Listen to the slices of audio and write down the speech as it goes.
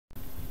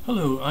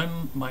Hello,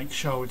 I'm Mike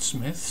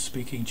Sherwood-Smith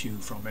speaking to you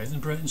from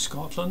Edinburgh in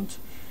Scotland,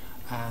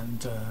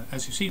 and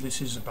as you see,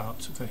 this is about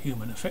the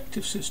human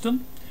affective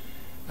system,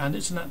 and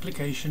it's an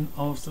application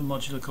of the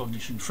modular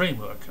cognition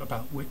framework,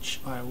 about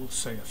which I will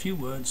say a few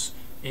words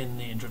in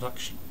the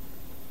introduction.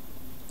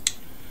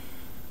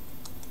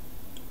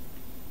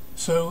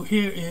 So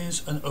here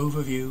is an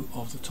overview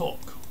of the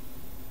talk.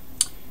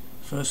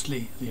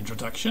 Firstly, the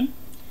introduction,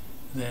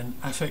 then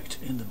affect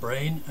in the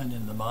brain and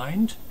in the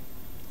mind,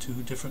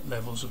 two different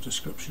levels of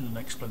description and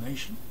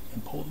explanation,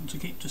 important to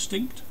keep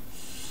distinct.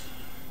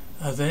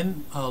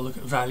 Then I'll look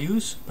at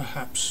values,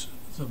 perhaps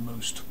the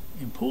most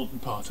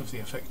important part of the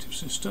affective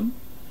system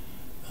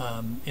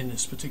in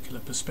this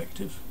particular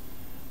perspective,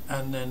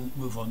 and then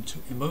move on to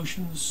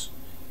emotions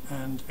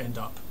and end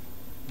up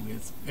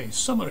with a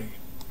summary.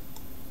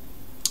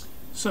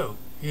 So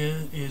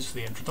here is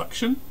the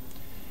introduction.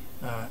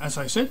 As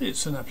I said,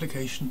 it's an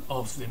application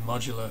of the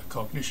modular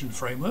cognition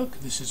framework.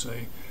 This is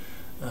a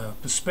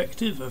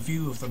perspective, a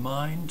view of the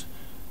mind,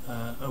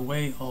 a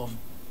way of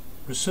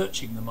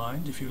researching the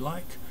mind, if you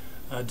like,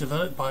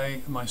 developed by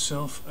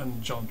myself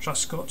and John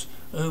Truscott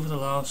over the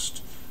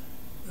last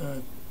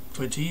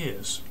 20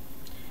 years,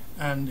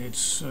 and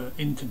it's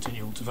in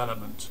continual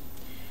development,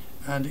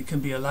 and it can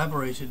be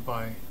elaborated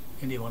by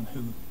anyone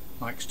who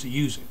likes to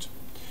use it.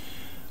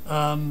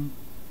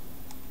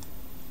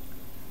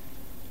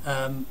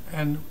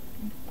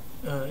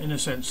 In a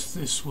sense,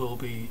 this will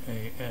be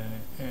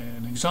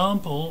an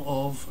example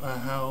of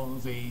how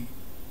the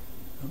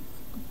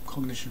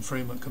cognition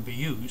framework can be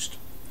used.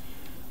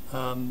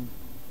 In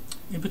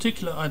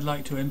particular, I'd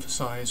like to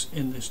emphasize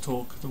in this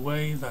talk the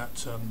way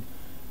that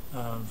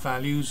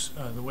values,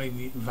 the way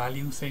we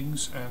value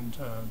things and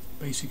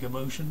basic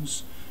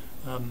emotions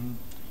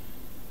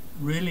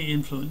really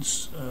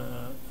influence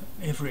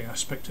every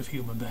aspect of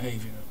human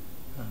behavior.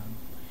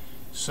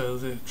 So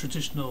the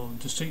traditional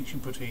distinction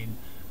between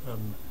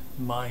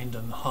mind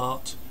and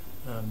heart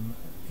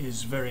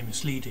is very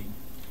misleading,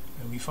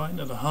 and we find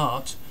that the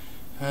heart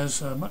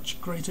has a much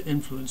greater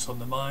influence on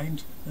the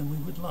mind than we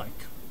would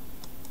like.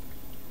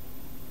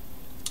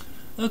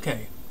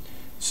 Okay,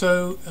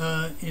 so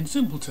in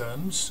simple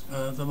terms,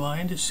 the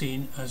mind is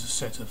seen as a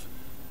set of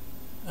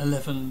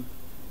 11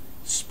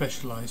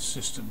 specialized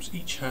systems.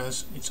 Each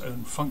has its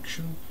own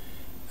function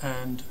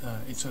and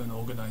its own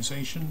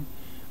organization,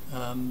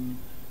 and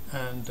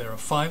there are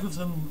 5 of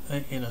them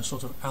in a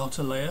sort of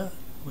outer layer,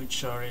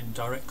 which are in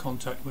direct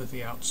contact with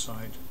the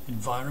outside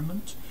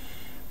environment,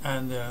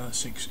 and there are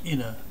 6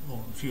 inner,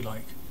 or if you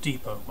like,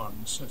 deeper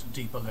ones at a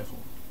deeper level.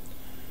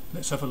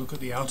 Let's have a look at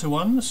the outer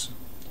ones.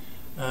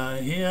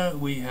 Here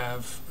we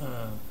have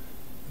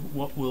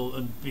what will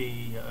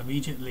be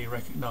immediately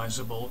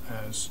recognizable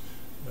as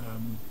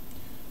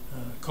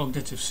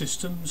cognitive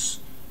systems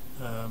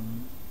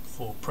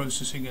for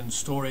processing and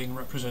storing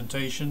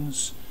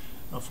representations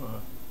of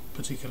a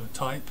particular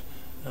type,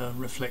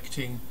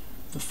 reflecting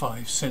the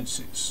 5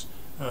 senses.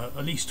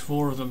 At least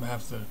 4 of them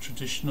have the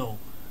traditional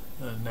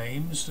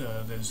names.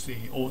 There's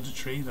the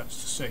auditory,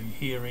 that's to say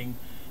hearing,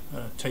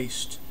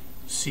 taste,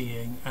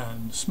 seeing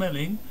and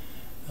smelling,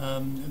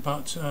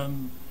 but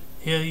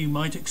here you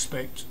might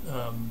expect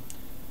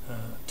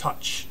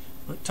touch,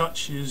 but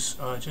touch is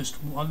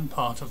just one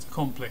part of the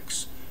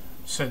complex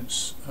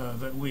sense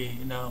that we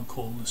now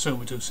call the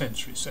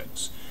somatosensory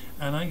sense,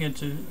 and I'm going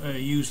to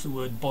use the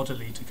word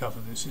bodily to cover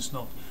this. It's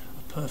not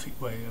a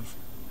perfect way of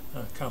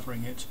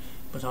covering it,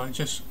 but I will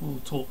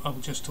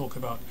just talk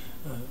about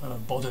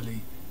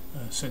bodily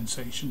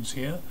sensations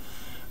here,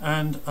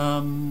 and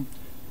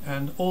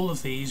all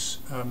of these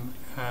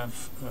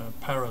have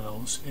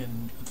parallels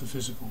in the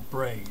physical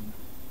brain.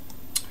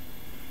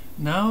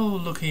 Now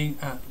looking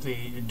at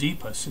the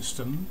deeper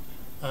system,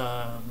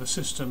 the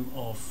system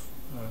of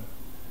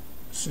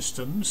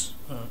systems,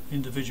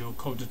 individual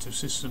cognitive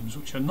systems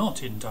which are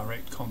not in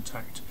direct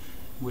contact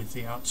with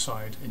the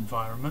outside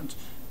environment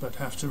but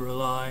have to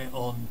rely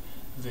on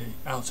the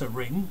outer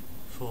ring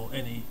for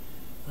any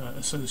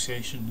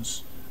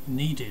associations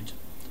needed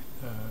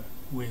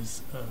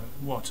with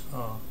what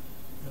are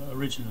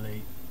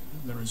originally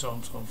the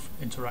result of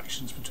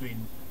interactions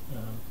between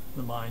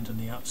the mind and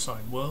the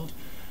outside world.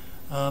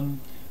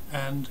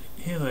 And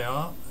here they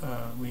are.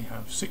 We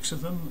have 6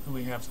 of them.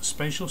 We have the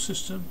spatial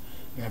system,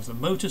 we have the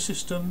motor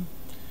system,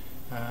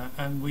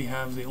 and we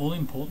have the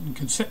all-important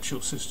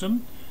conceptual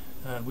system,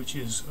 which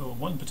is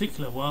one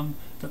particular one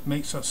that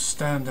makes us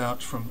stand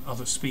out from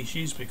other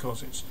species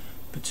because it's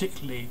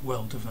particularly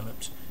well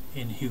developed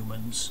in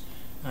humans,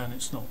 and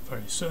it's not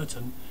very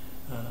certain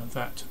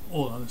that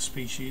all other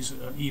species,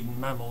 even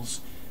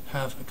mammals,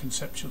 have a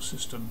conceptual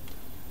system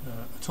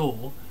at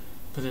all.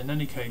 But in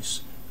any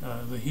case,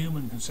 the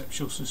human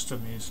conceptual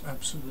system is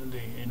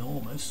absolutely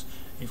enormous.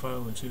 If I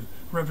were to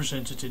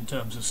represent it in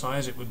terms of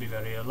size, it would be a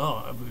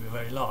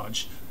very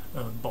large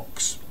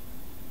box.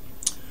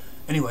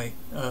 Anyway,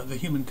 the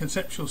human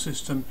conceptual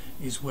system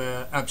is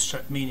where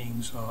abstract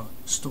meanings are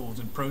stored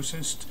and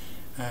processed,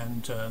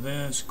 and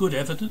there's good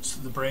evidence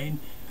that the brain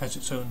has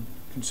its own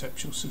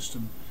conceptual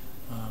system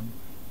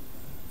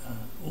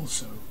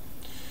also.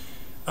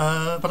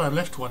 But I've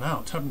left one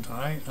out, haven't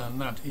I? And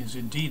that is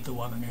indeed the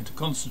one I'm going to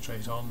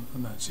concentrate on,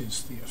 and that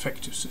is the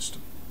affective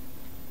system.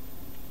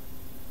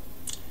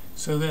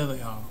 So there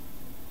they are.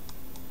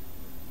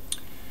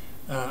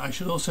 I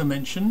should also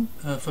mention,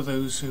 for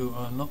those who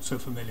are not so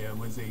familiar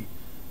with the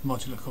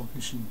modular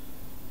cognition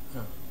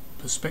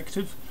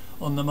perspective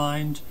on the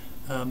mind,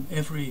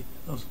 every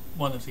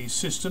one of these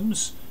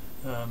systems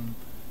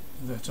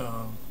that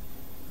are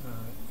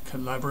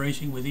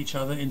collaborating with each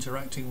other,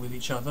 interacting with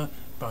each other,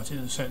 but in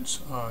a sense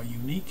are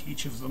unique.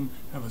 Each of them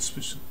have a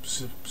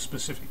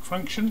specific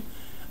function.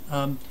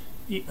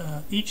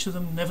 Each of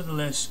them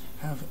nevertheless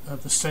have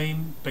the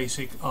same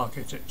basic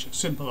architecture,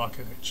 simple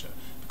architecture.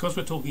 Because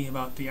we're talking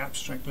about the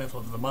abstract level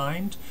of the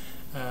mind,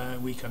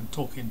 we can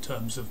talk in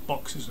terms of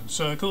boxes and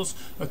circles.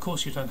 Of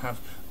course you don't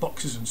have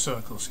boxes and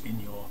circles in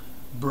your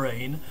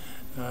brain,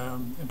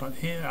 but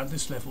here at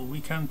this level we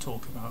can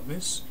talk about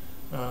this,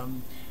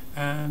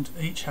 and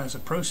each has a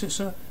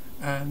processor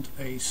and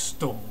a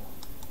store.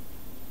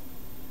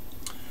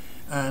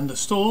 And the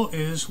store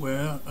is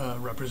where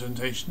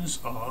representations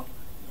are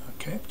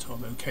kept or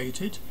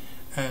located,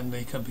 and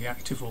they can be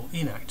active or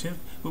inactive.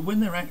 But when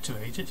they're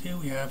activated, here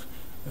we have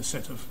a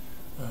set of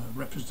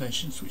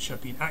representations which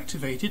have been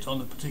activated on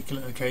a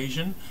particular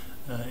occasion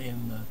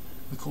in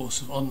the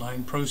course of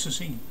online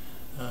processing.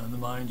 The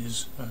mind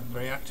is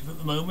very active at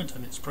the moment,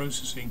 and it's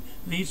processing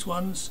these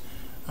ones,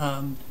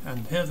 and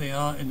here they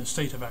are in a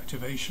state of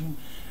activation.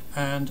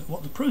 And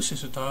what the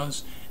processor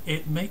does,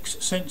 it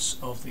makes sense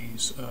of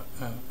these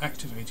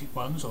activated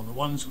ones, or the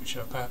ones which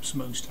are perhaps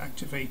most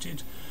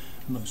activated,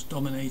 most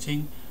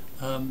dominating,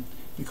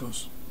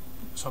 because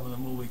some of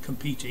them will be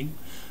competing.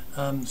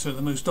 So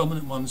the most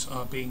dominant ones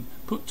are being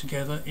put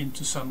together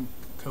into some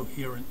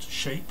coherent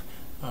shape,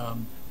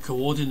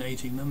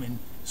 coordinating them in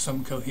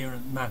some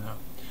coherent manner.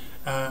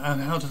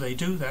 And how do they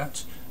do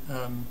that?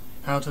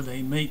 How do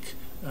they make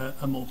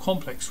a more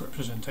complex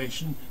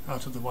representation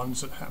out of the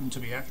ones that happen to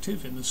be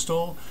active in the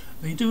store?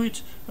 They do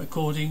it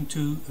according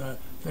to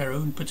their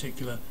own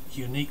particular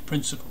unique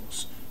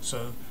principles.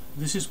 So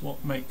this is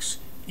what makes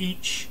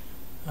each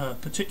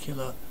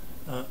particular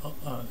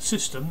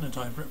system that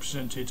I've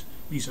represented,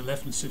 these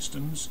 11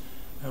 systems,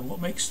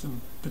 what makes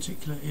them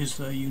particular is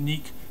the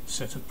unique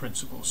set of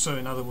principles. So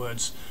in other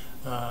words,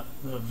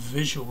 the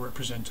visual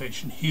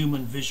representation,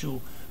 human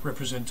visual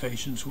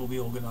representations, will be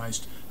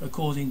organized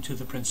according to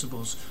the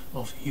principles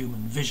of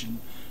human vision,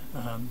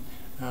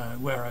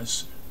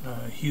 whereas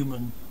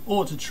human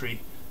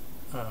auditory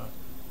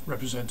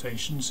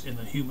representations in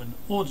the human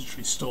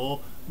auditory store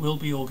will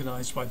be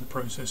organized by the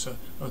processor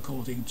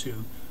according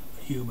to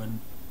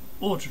human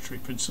auditory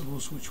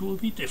principles, which will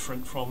be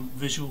different from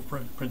visual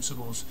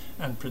principles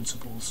and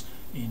principles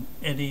in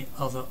any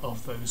other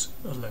of those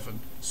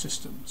 11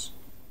 systems.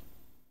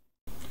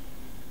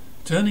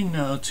 Turning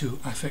now to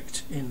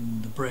affect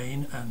in the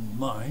brain and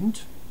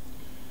mind,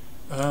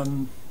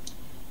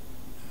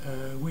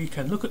 we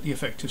can look at the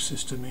affective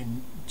system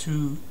in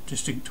two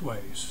distinct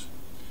ways.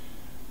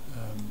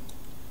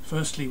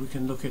 Firstly, we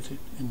can look at it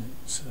in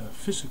its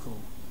physical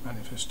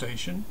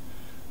manifestation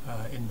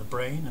in the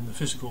brain and the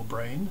physical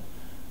brain,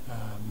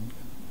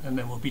 and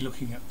then we'll be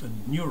looking at the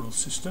neural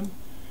system.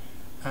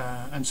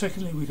 And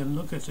secondly, we can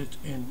look at it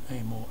in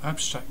a more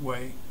abstract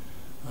way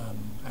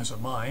as a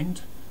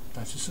mind,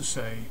 that is to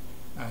say,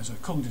 as a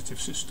cognitive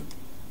system.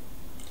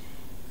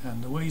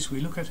 And the ways we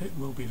look at it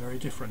will be very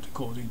different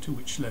according to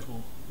which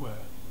level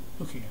we're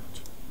looking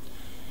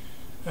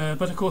at.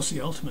 But of course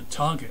the ultimate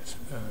target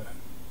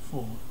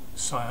for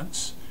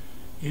science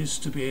is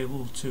to be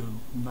able to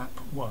map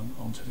one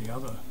onto the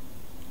other.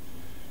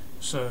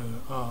 So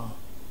our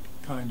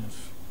kind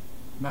of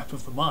map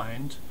of the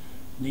mind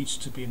needs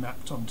to be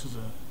mapped onto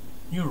the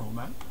neural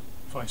map,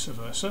 vice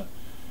versa.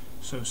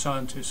 So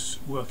scientists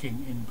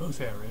working in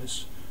both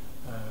areas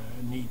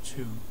need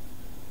to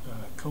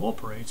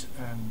cooperate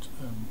and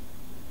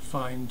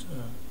find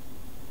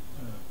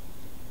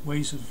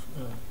ways of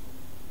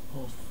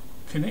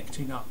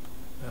connecting up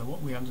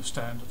what we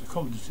understand at the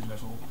cognitive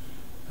level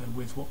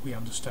with what we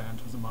understand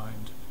of the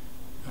mind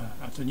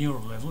at the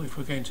neural level, if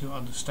we're going to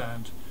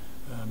understand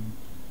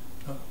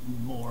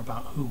more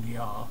about who we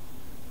are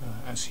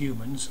as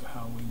humans,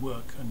 how we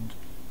work, and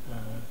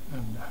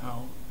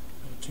how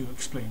to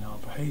explain our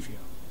behaviour.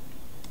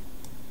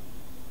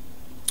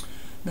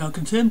 Now,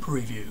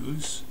 contemporary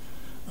views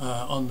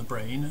on the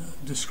brain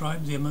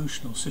describe the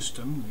emotional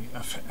system, the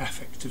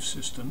affective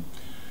system,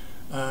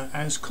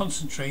 as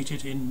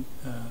concentrated in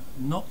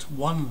not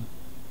one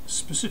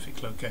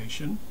specific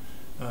location,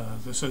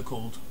 the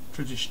so-called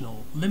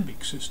traditional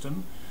limbic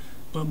system,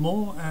 but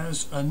more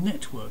as a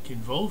network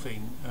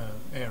involving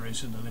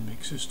areas in the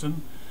limbic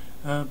system,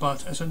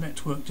 but as a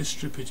network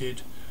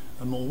distributed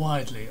more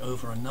widely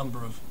over a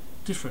number of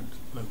different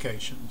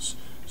locations,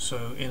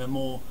 so in a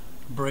more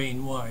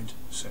brain-wide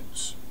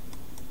sense.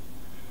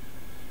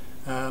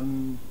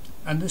 And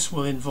this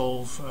will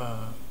involve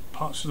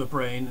parts of the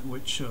brain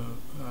which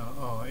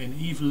are in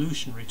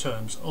evolutionary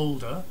terms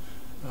older,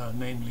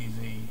 namely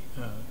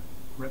the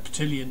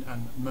reptilian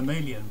and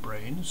mammalian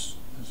brains,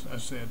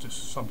 as they are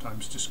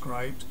sometimes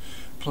described,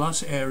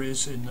 plus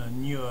areas in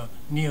the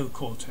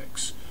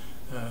neocortex,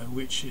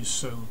 which is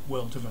so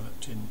well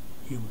developed in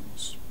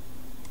humans.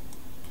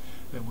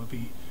 There will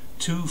be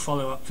 2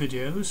 follow-up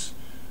videos.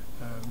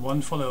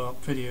 One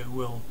follow-up video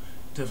will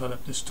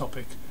develop this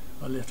topic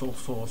a little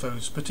for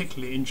those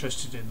particularly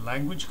interested in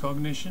language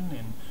cognition,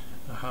 in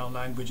how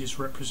language is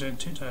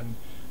represented and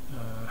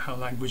how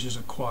language is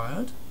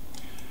acquired.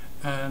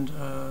 And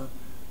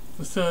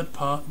the third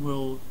part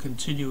will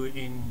continue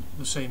in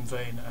the same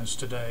vein as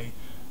today,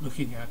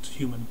 looking at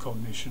human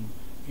cognition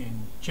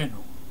in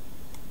general.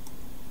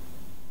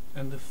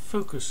 And the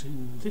focus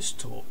in this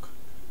talk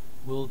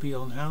will be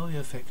on how the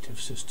affective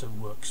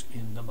system works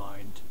in the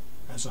mind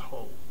as a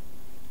whole.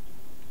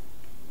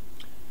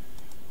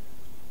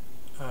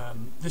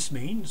 This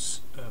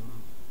means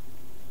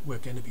we're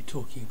going to be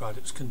talking about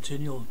its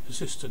continual,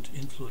 persistent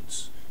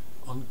influence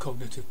on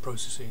cognitive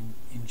processing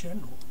in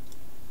general,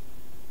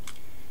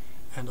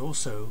 and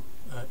also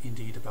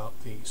indeed about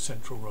the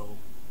central role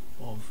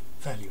of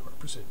value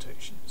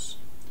representations.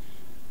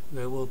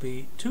 There will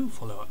be 2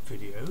 follow-up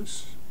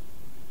videos.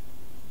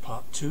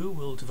 Part 2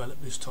 will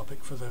develop this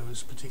topic for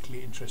those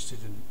particularly interested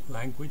in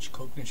language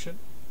cognition,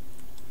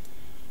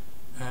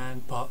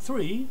 and Part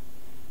 3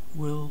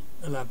 will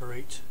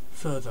elaborate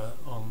further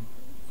on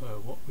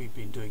what we've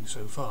been doing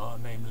so far,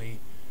 namely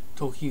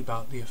talking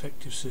about the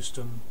affective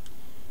system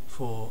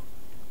for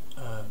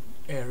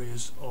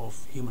areas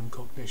of human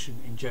cognition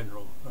in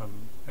general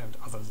and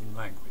other than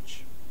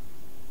language.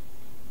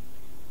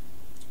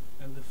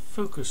 And the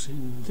focus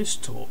in this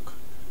talk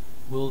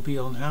will be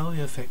on how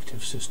the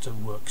affective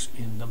system works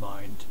in the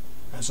mind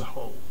as a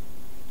whole.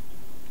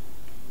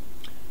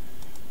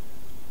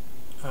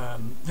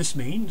 This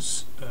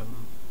means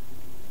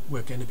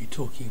we're going to be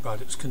talking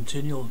about its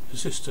continual,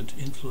 persistent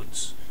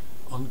influence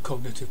on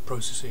cognitive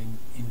processing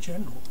in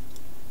general,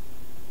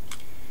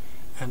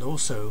 and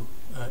also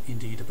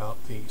indeed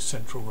about the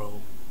central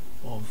role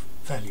of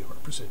value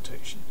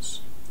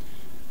representations.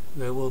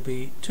 There will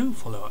be 2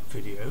 follow-up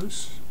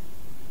videos.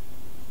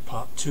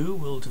 Part 2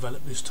 will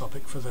develop this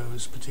topic for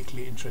those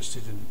particularly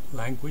interested in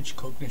language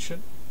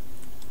cognition,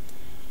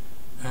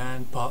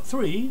 and Part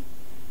 3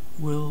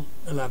 will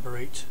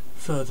elaborate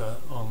further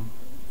on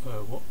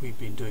what we've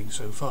been doing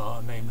so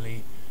far,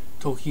 namely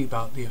talking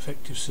about the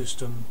affective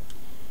system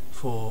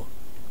for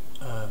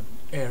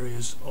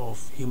areas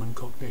of human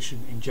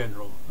cognition in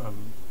general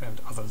and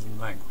other than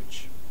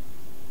language.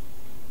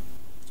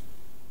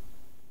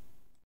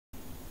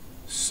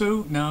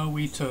 So now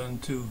we turn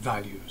to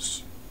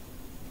values.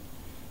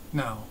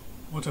 Now,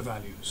 what are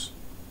values?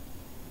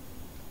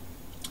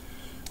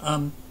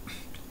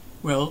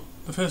 Well,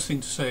 the first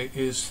thing to say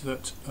is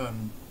that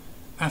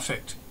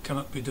affect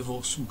cannot be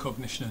divorced from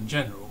cognition in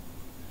general,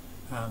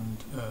 and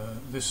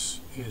this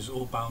is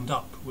all bound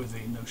up with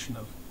the notion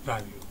of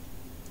value.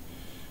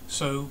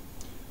 So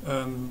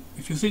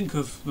if you think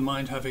of the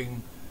mind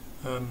having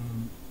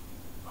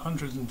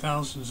hundreds and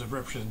thousands of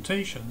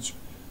representations,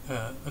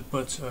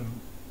 but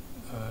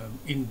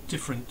in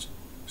different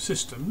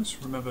systems,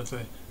 remember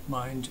the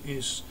mind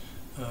is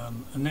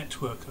a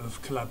network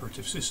of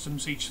collaborative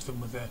systems, each of them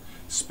with their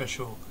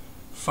special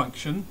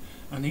function,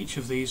 and each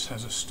of these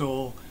has a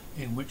store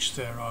in which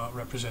there are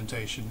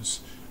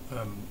representations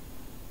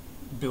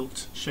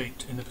built,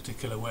 shaped in a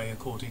particular way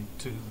according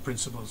to the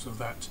principles of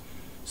that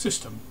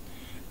system.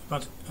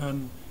 But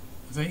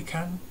they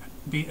can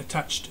be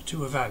attached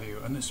to a value,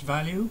 and this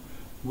value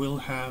will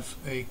have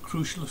a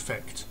crucial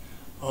effect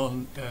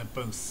on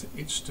both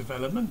its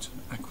development,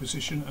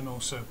 acquisition, and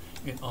also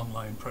in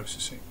online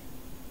processing.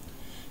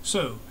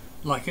 So,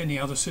 like any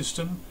other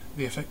system,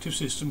 the affective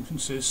system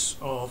consists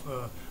of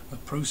a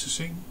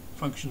processing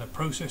function, a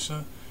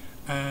processor,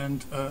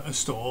 and a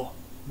store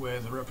where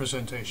the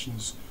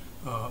representations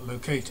are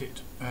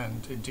located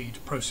and indeed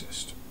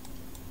processed.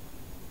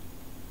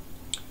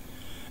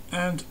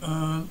 And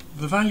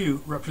the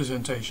value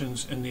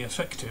representations in the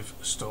affective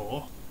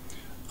store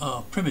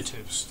are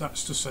primitives.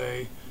 That's to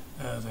say,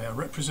 they are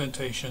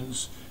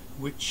representations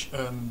which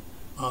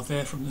are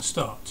there from the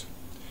start.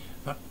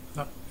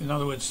 In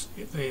other words,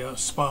 they are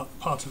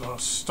part of our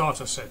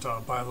starter set,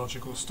 our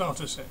biological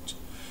starter set.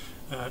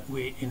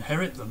 We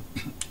inherit them.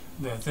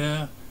 They're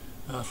there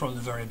from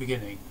the very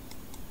beginning.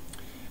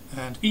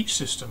 And each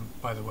system,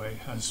 by the way,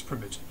 has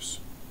primitives.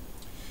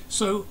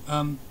 So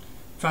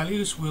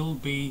values will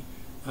be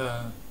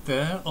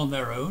there on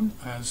their own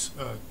as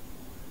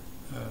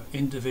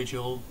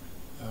individual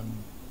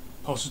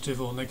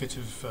positive or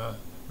negative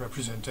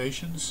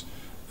representations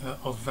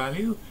of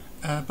value,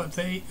 but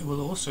they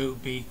will also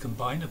be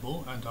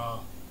combinable and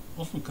are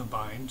often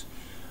combined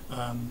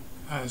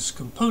as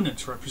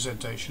component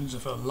representations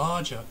of a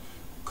larger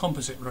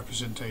composite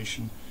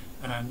representation,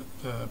 and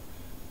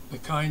the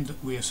kind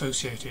that we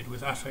associated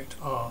with affect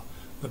are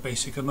the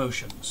basic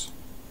emotions.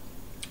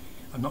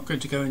 I'm not going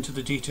to go into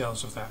the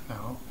details of that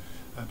now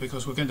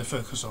because we're going to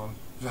focus on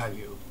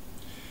value.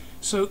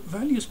 So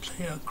values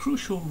play a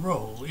crucial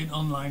role in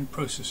online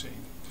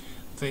processing.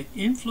 They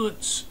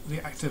influence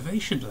the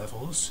activation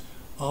levels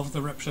of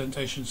the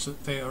representations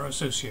that they are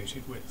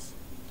associated with.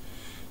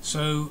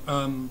 So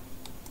to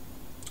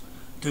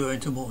go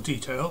into more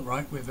detail,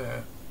 right,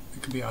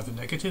 it can be either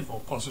negative or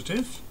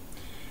positive,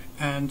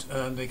 and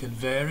they can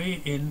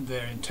vary in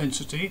their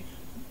intensity,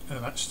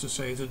 that's to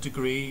say the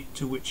degree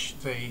to which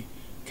they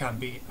can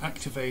be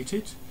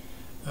activated,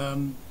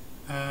 and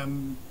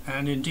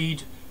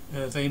indeed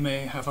they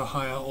may have a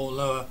higher or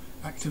lower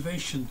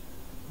activation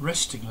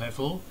resting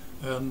level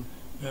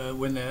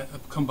when they're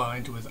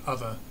combined with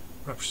other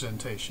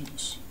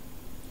representations.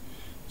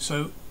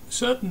 So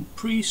certain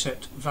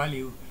preset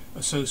value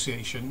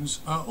associations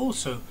are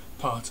also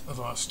part of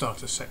our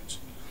starter set.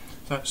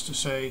 That's to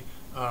say,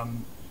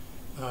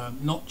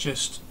 not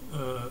just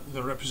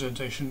the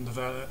representation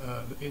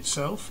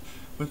itself,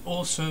 but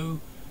also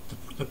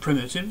the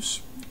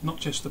primitives, not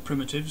just the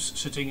primitives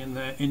sitting in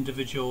their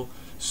individual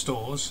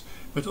stores,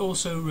 but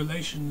also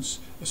relations,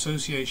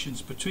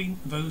 associations between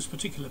those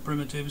particular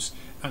primitives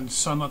and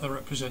some other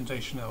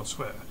representation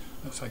elsewhere.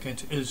 As I'm going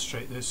to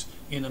illustrate this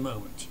in a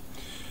moment.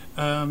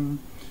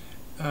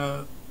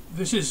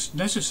 This is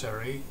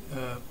necessary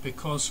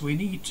because we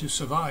need to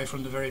survive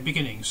from the very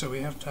beginning, so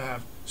we have to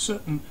have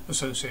certain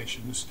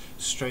associations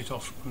straight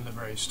off from the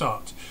very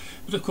start.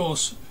 But of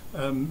course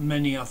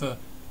many other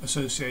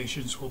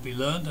associations will be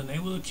learned and they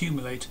will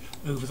accumulate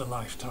over the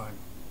lifetime.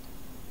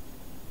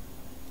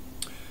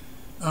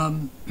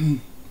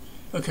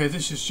 Okay,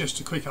 this is just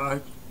a quick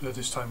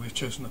this time we've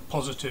chosen a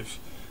positive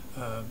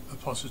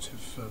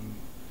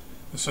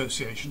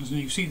associations, and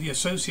you see the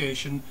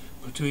association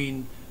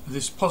between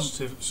this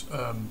positive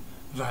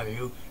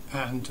value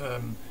and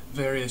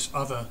various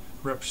other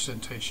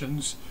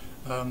representations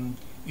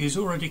is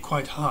already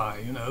quite high.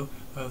 You know,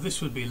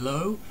 this would be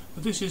low,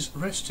 but this is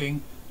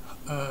resting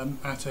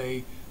at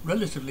a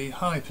relatively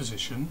high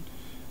position,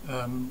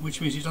 which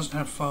means it doesn't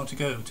have far to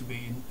go to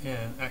be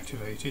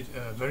activated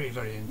very,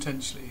 very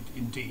intensely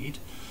indeed.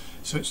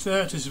 So it's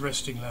there at its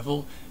resting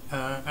level,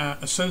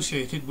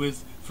 associated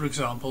with, for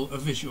example, a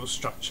visual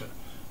structure.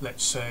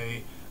 Let's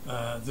say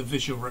the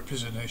visual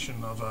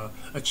representation of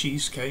a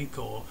cheesecake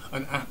or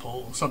an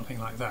apple or something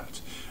like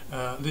that.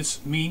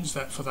 This means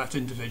that for that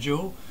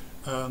individual,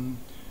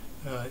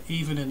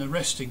 even in a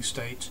resting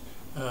state,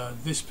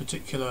 this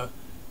particular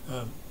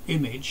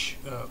image,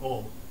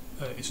 or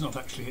it's not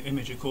actually an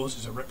image of course,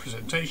 it's a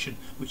representation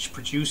which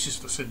produces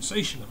the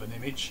sensation of an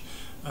image,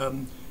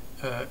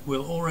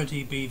 will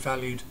already be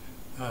valued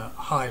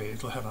highly.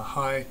 It will have a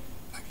high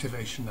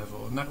activation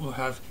level, and that will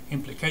have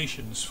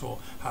implications for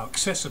how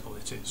accessible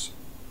it is.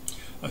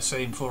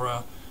 Same for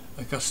a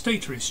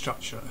gustatory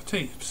structure.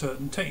 A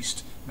certain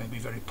taste may be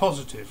very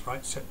positive,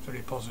 right? Set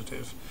very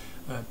positive,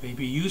 may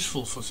be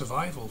useful for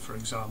survival, for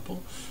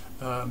example.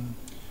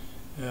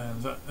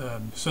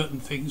 Certain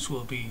things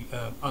will be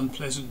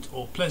unpleasant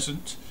or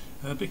pleasant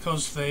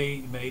because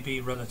they may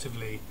be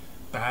relatively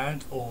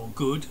bad or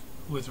good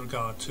with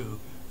regard to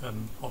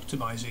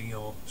optimizing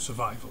your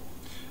survival,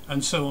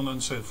 and so on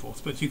and so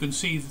forth. But you can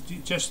see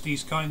just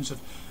these kinds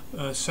of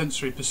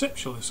sensory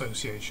perceptual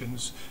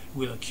associations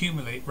will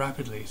accumulate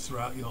rapidly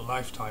throughout your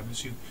lifetime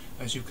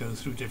as you go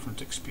through different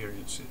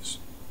experiences.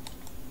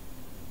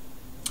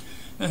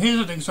 Now here's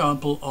an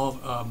example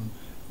of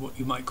what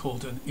you might call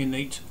an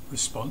innate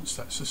response.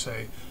 That's to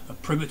say, a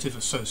primitive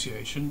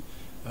association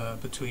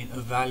between a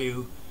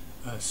value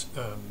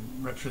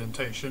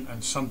representation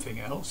and something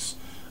else.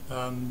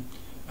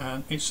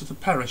 And it's the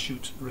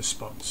parachute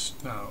response.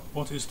 Now,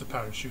 what is the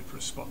parachute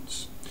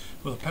response?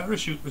 Well, the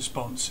parachute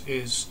response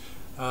is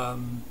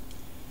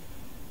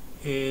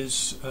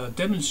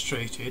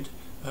demonstrated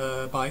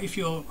by, if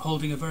you're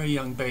holding a very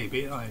young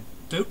baby. I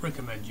don't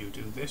recommend you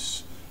do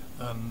this,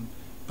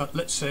 but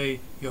let's say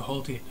you're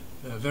holding it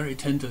very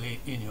tenderly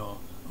in your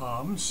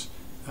arms,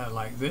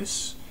 like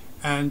this,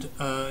 and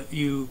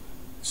you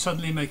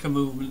suddenly make a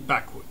movement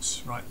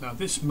backwards. Right now,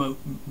 this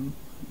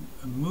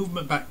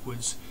movement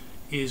backwards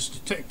is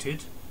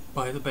detected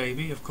by the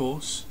baby, of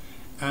course,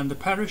 and the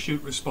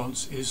parachute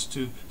response is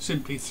to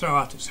simply throw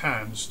out its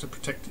hands to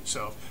protect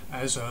itself,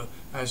 as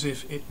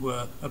if it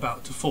were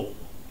about to fall.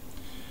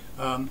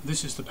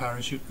 This is the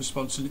parachute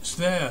response, and it's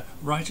there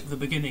right at the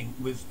beginning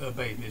with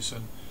babies,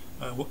 and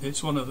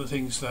it's one of the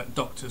things that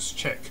doctors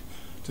check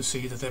to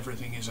see that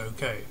everything is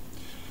okay.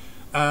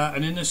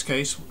 And in this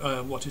case,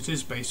 what it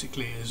is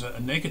basically is a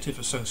negative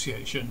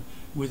association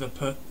with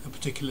a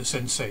particular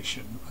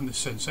sensation, and this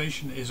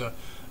sensation is a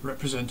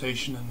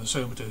representation in the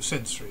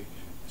somatosensory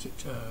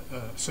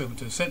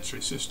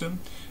system.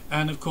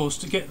 And of course,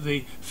 to get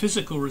the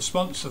physical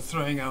response of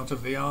throwing out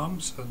of the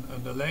arms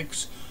and the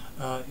legs,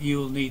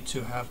 you'll need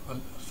to have a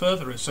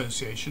further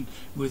association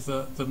with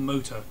the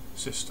motor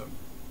system.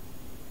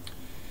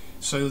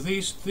 So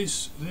this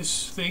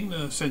thing,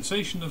 the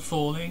sensation of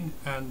falling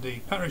and the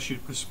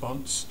parachute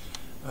response,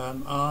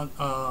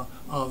 are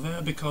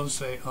there because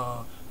they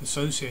are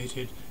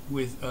associated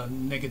with a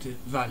negative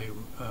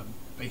value,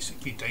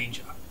 basically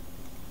danger.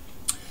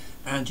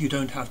 And you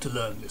don't have to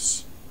learn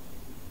this.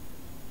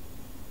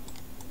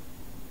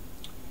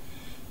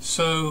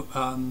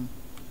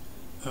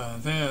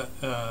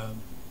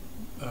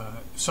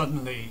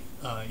 suddenly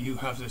you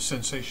have this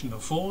sensation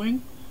of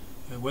falling.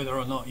 Whether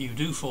or not you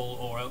do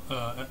fall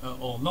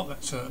or not,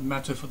 that's a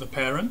matter for the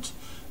parent.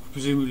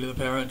 Presumably the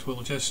parent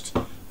will just,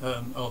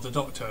 or the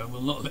doctor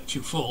will not let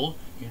you fall.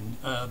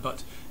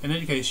 But in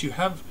any case,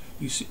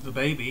 you see the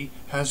baby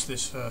has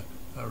this a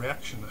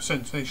reaction, a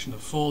sensation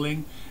of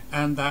falling,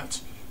 and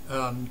that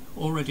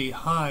already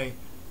high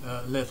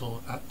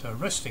level at the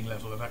resting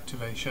level of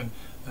activation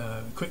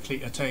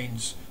quickly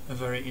attains a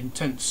very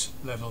intense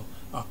level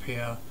up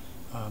here,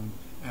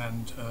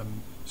 and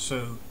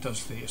so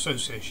does the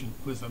association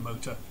with the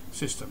motor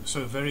system.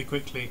 So very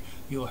quickly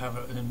you'll have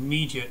an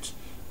immediate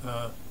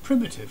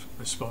primitive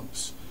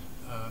response,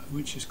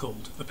 which is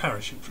called the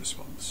parachute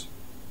response.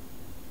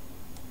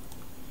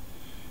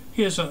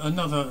 Here's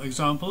another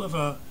example of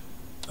a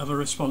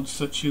response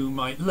that you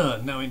might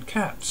learn. Now in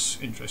cats,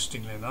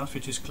 interestingly enough,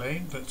 it is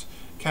claimed that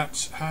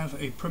cats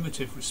have a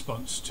primitive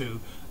response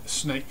to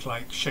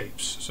snake-like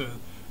shapes. So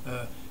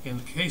in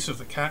the case of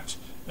the cat,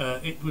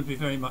 it would be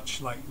very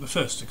much like the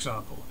first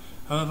example.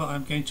 However,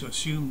 I'm going to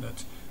assume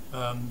that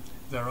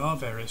there are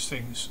various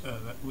things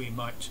that we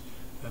might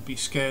be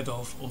scared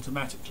of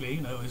automatically,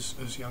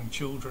 as young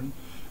children,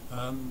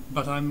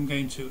 but I'm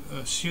going to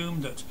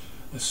assume that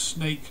a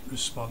snake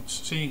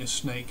response, seeing a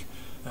snake,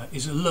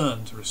 is a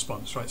learned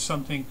response, right?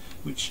 Something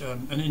which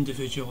an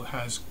individual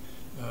has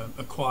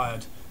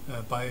acquired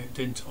by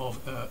dint of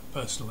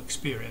personal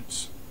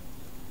experience.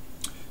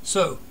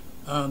 So,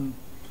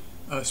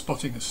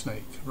 spotting a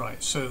snake,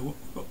 right? So,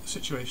 what the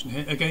situation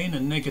here? Again, a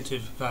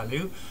negative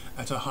value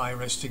at a high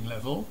resting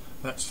level.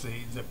 That's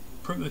the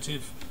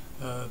primitive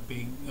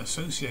being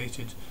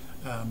associated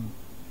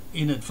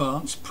in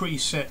advance,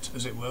 preset,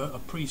 as it were, a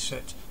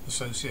preset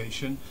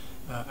association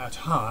at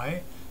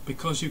high,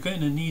 because you're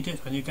going to need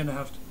it, and you're going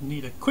to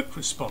need a quick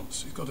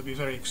response. It's got to be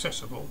very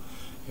accessible.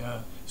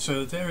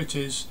 So there it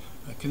is,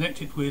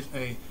 connected with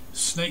a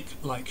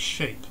snake-like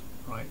shape,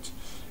 right?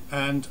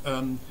 And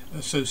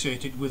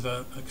associated with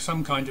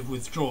some kind of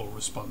withdrawal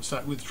response.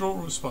 That withdrawal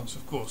response,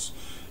 of course,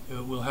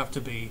 will have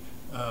to be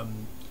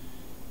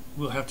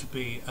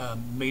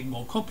made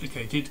more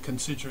complicated,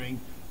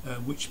 considering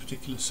which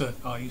particular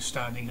are you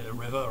standing at a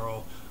river,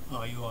 or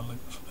are you on the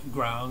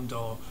ground,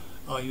 or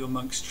are you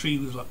amongst trees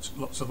with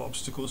lots of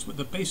obstacles? But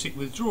the basic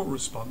withdrawal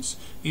response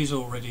is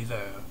already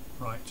there,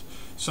 right?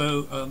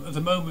 So at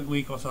the moment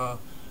we got our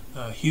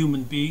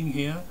human being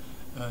here,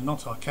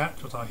 not our cat,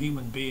 but our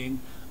human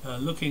being,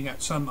 looking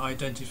at some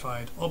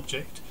identified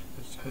object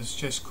that has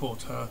just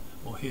caught her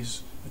or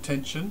his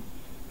attention,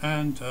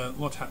 and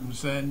what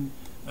happens then?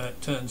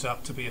 Turns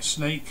out to be a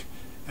snake,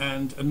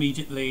 and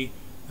immediately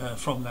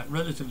from that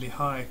relatively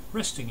high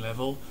resting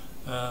level,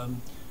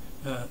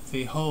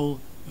 the whole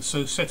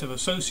set of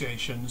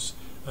associations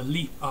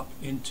leap up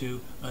into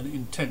an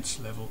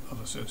intense level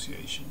of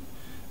association,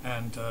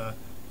 and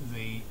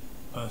the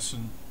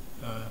person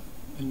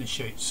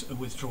initiates a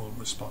withdrawal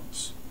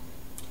response.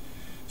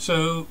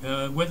 So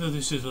whether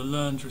this is a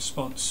learned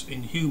response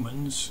in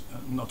humans,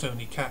 not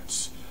only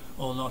cats,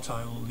 or not,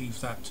 I will leave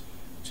that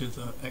to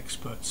the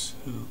experts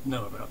who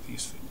know about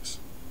these things.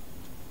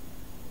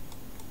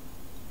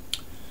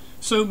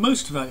 So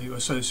most value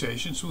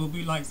associations will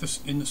be like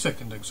this in the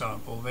second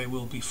example. They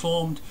will be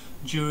formed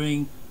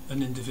during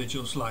an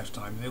individual's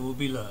lifetime. They will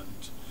be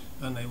learned,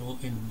 and they will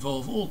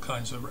involve all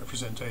kinds of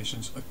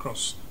representations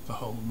across the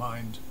whole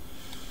mind.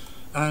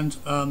 And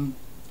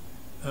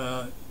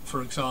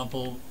for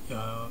example,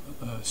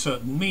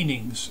 certain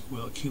meanings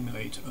will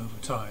accumulate over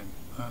time,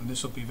 and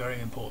this will be very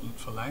important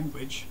for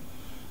language,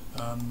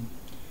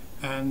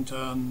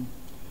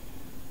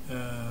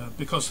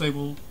 because they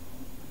will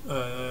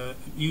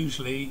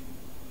usually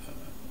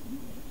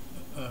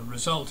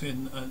result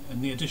in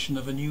the addition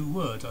of a new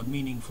word, a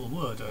meaningful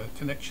word, a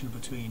connection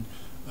between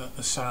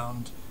a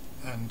sound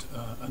and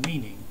a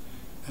meaning,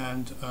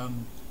 and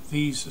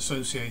these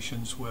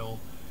associations will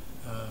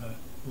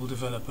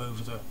develop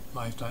over the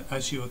lifetime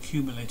as you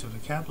accumulate a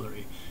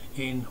vocabulary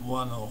in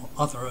one or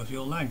other of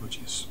your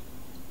languages.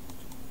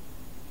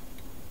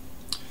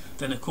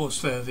 Then of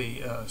course there are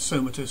the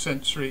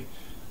somatosensory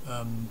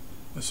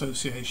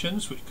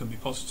associations, which can be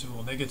positive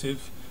or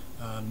negative,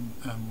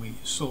 and we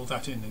saw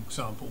that in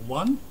example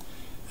 1.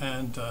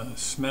 And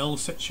smell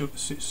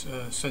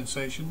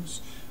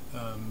sensations,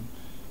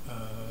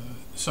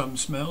 some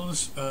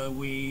smells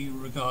we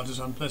regard as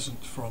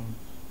unpleasant from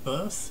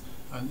birth,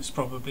 and it's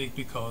probably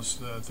because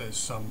there's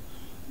some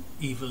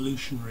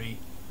evolutionary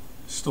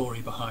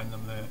story behind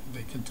them.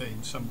 They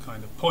contain some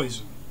kind of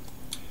poison.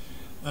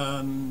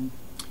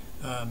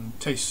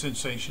 Taste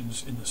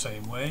sensations in the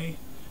same way,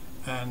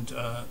 and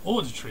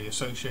auditory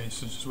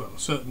associations as well.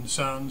 Certain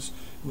sounds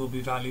will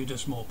be valued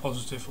as more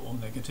positive or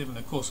negative, and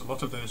of course a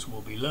lot of those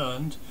will be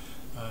learned.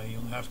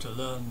 You'll have to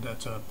learn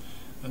that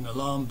an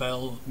alarm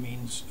bell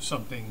means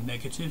something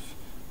negative,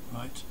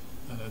 right?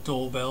 And a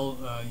doorbell,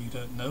 you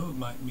don't know, it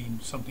might mean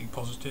something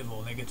positive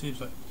or negative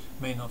that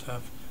may not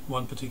have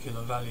one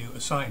particular value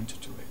assigned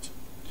to it.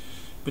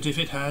 But if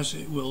it has,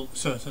 it will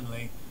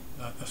certainly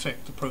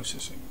affect the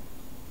processing.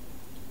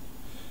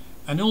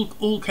 And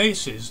all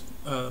cases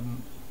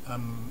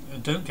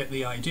don't get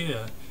the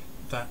idea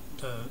that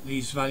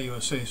these value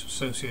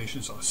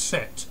associations are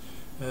set.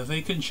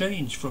 They can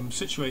change from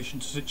situation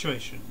to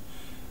situation.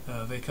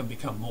 They can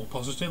become more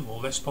positive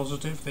or less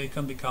positive. They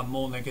can become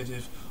more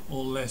negative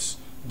or less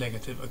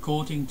negative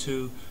according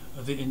to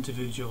the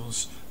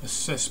individual's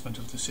assessment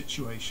of the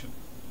situation.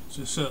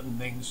 So certain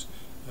things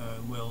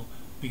will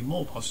be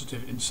more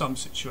positive in some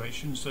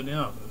situations than in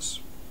others.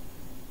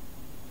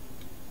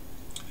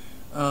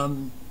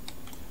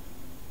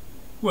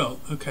 Well,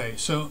 okay,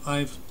 so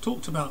I've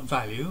talked about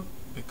value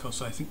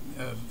because I think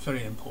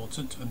very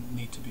important and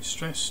need to be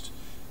stressed.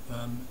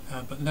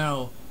 But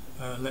now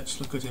let's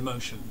look at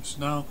emotions.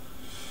 Now,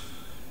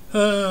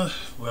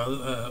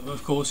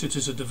 of course, it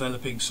is a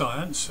developing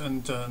science,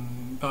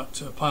 and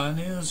but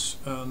pioneers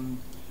in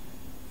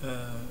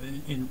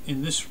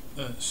this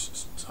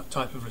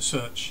type of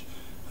research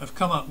have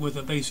come up with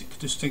a basic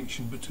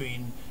distinction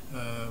between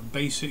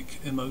basic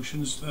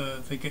emotions.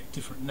 They get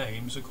different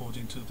names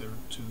according to the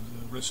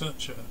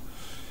researcher,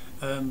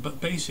 but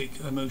basic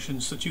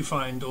emotions that you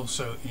find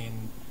also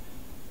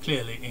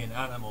clearly in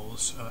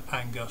animals: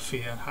 anger,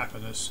 fear,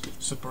 happiness,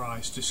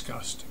 surprise,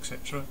 disgust,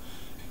 etc.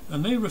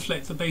 And they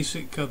reflect the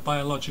basic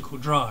biological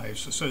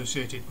drives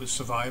associated with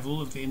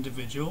survival of the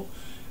individual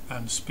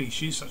and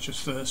species, such as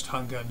thirst,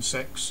 hunger and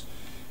sex,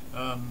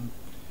 and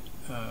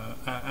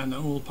are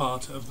all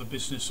part of the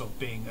business of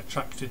being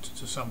attracted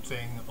to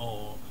something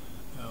or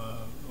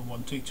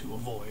wanting to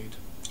avoid.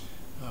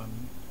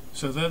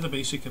 So they're the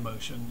basic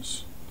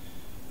emotions,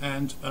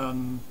 and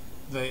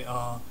they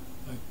are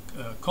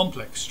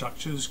complex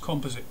structures,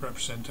 composite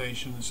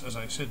representations, as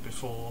I said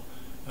before,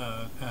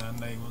 and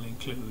they will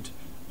include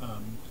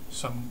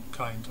some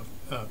kind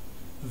of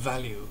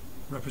value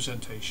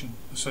representation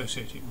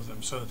associated with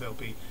them. So there'll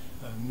be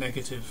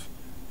negative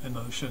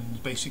emotions,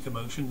 basic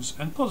emotions,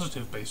 and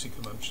positive basic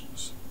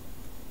emotions.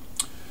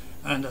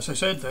 And as I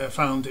said, they're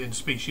found in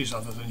species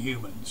other than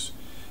humans.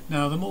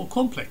 Now, the more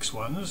complex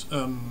ones,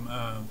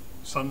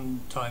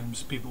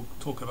 sometimes people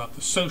talk about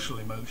the social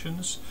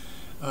emotions,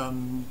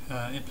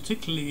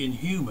 particularly in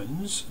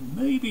humans,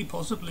 maybe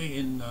possibly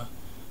in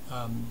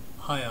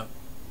higher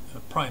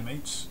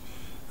primates,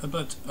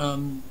 but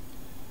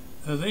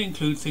they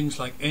include things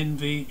like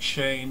envy,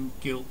 shame,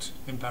 guilt,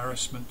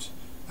 embarrassment,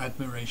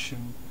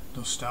 admiration,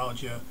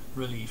 nostalgia,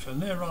 relief,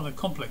 and they're rather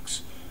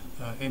complex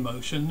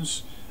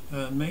emotions,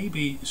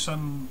 maybe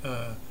some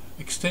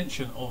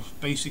extension of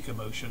basic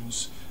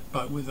emotions,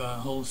 but with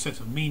a whole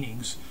set of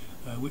meanings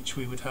which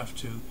we would have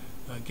to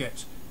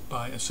get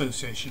by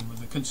association with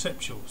the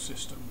conceptual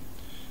system.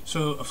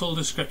 So a full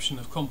description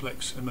of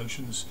complex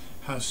emotions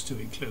has to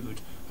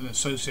include an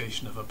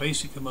association of a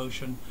basic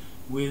emotion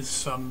with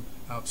some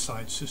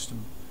outside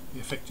system, the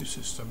affective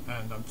system,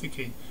 and I'm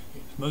thinking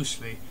it's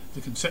mostly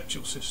the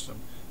conceptual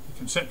system. The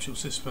conceptual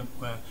system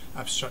where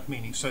abstract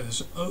meaning, so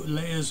there's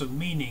layers of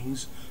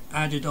meanings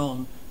added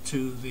on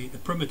to the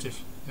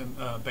primitive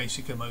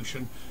basic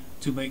emotion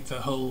to make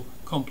the whole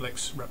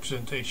complex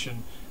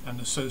representation and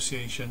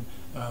association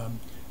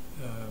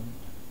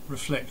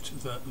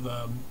reflect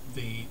the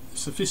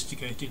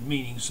sophisticated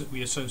meanings that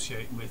we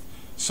associate with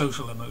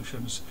social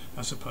emotions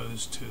as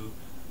opposed to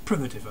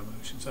primitive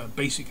emotions,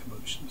 basic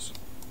emotions.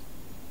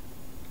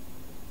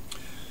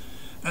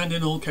 And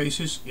in all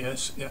cases,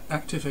 yes,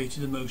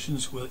 activated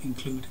emotions will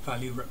include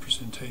value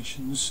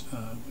representations,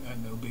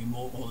 and they'll be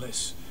more or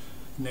less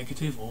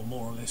negative or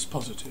more or less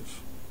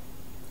positive.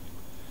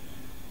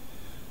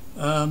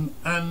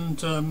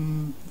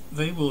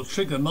 They will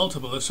trigger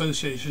multiple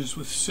associations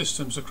with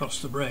systems across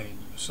the brain.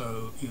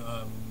 So,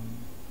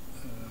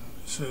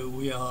 so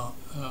we are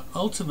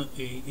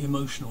ultimately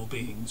emotional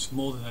beings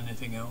more than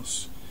anything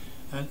else,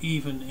 and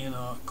even in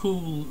our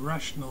cool,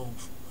 rational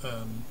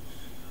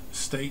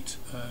state,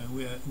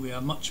 we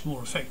are much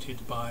more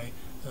affected by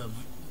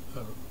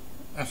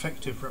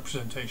affective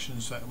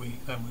representations than we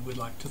would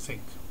like to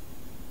think.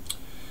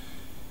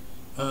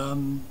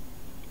 One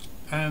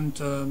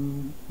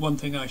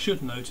thing I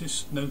should note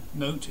is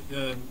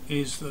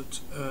that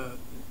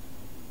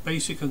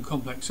basic and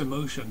complex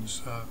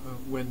emotions,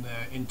 when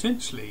they're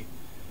intensely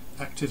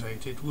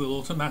activated, will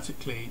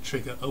automatically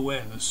trigger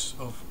awareness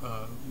of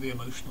the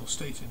emotional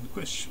state in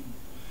question.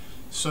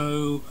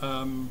 So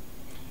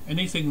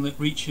anything that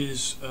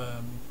reaches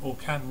or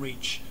can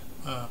reach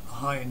a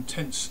high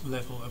intense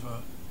level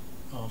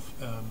of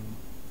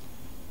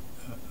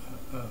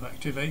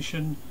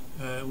activation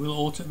will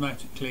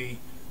automatically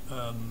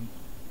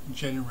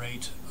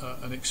generate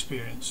an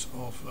experience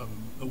of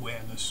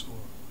awareness or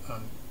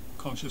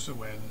conscious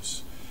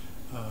awareness,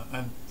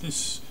 and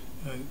this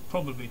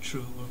probably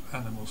true of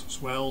animals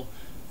as well,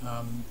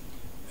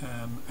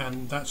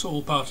 and that's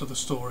all part of the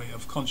story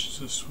of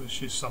consciousness,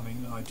 which is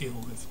something that I deal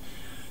with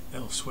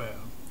elsewhere.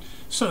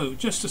 So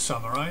just to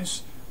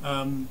summarize,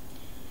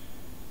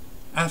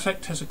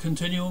 affect has a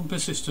continual and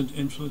persistent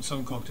influence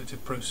on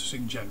cognitive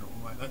processing in general.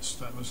 Right?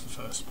 That was the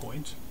first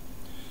point.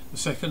 The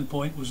second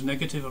point was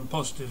negative and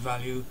positive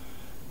value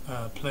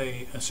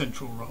play a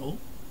central role.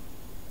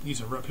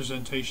 These are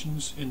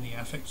representations in the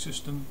affect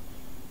system,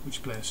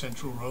 which play a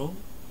central role.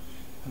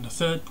 And the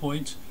third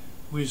point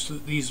was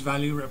that these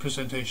value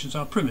representations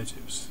are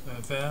primitives.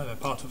 They're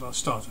part of our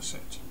starter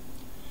set.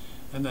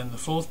 And then the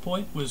fourth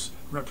point was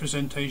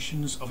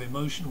representations of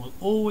emotion will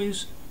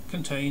always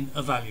contain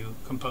a value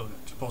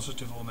component,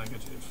 positive or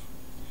negative.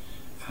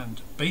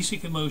 And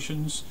basic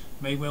emotions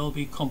may well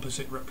be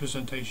composite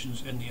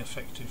representations in the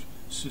affective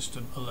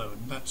system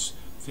alone. That's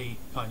the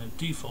kind of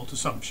default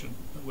assumption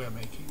that we're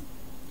making.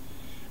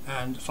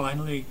 And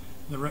finally,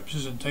 the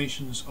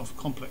representations of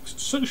complex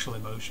social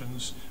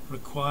emotions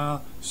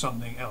require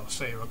something else.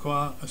 They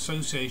require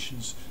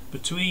associations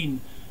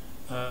between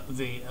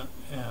the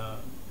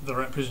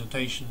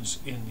representations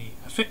in the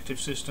affective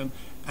system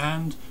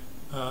and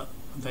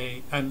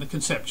the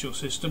conceptual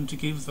system, to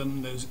give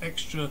them those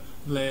extra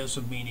layers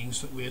of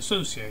meanings that we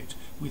associate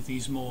with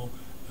these more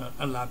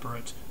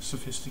elaborate,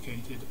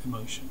 sophisticated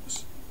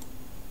emotions.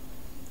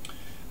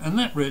 And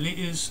that really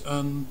is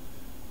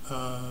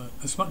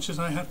as much as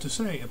I have to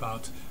say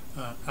about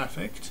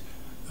affect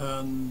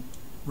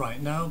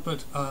right now,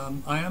 but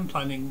I am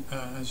planning,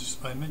 as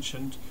I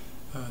mentioned,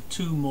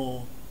 2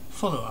 more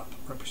follow-up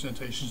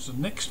representations. The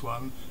next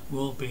one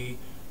will be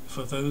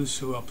for those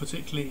who are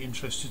particularly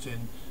interested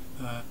in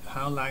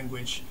how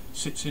language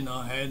sits in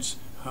our heads,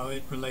 how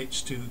it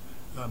relates to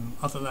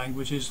other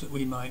languages that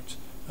we might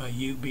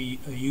be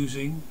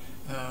using,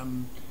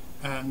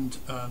 and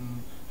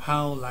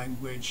how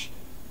language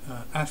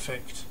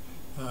affect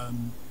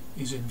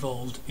is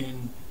involved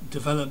in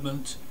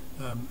development,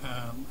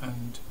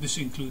 and this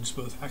includes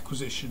both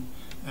acquisition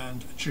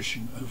and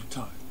attrition over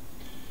time.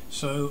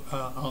 So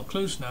I'll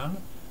close now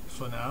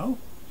for now.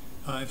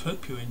 I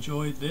hope you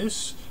enjoyed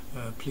this.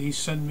 Please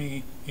send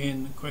me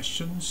in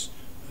questions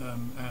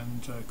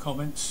and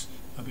comments.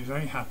 I'll be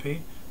very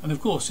happy, and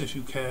of course if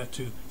you care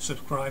to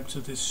subscribe to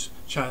this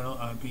channel,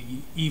 I'll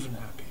be even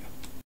happier.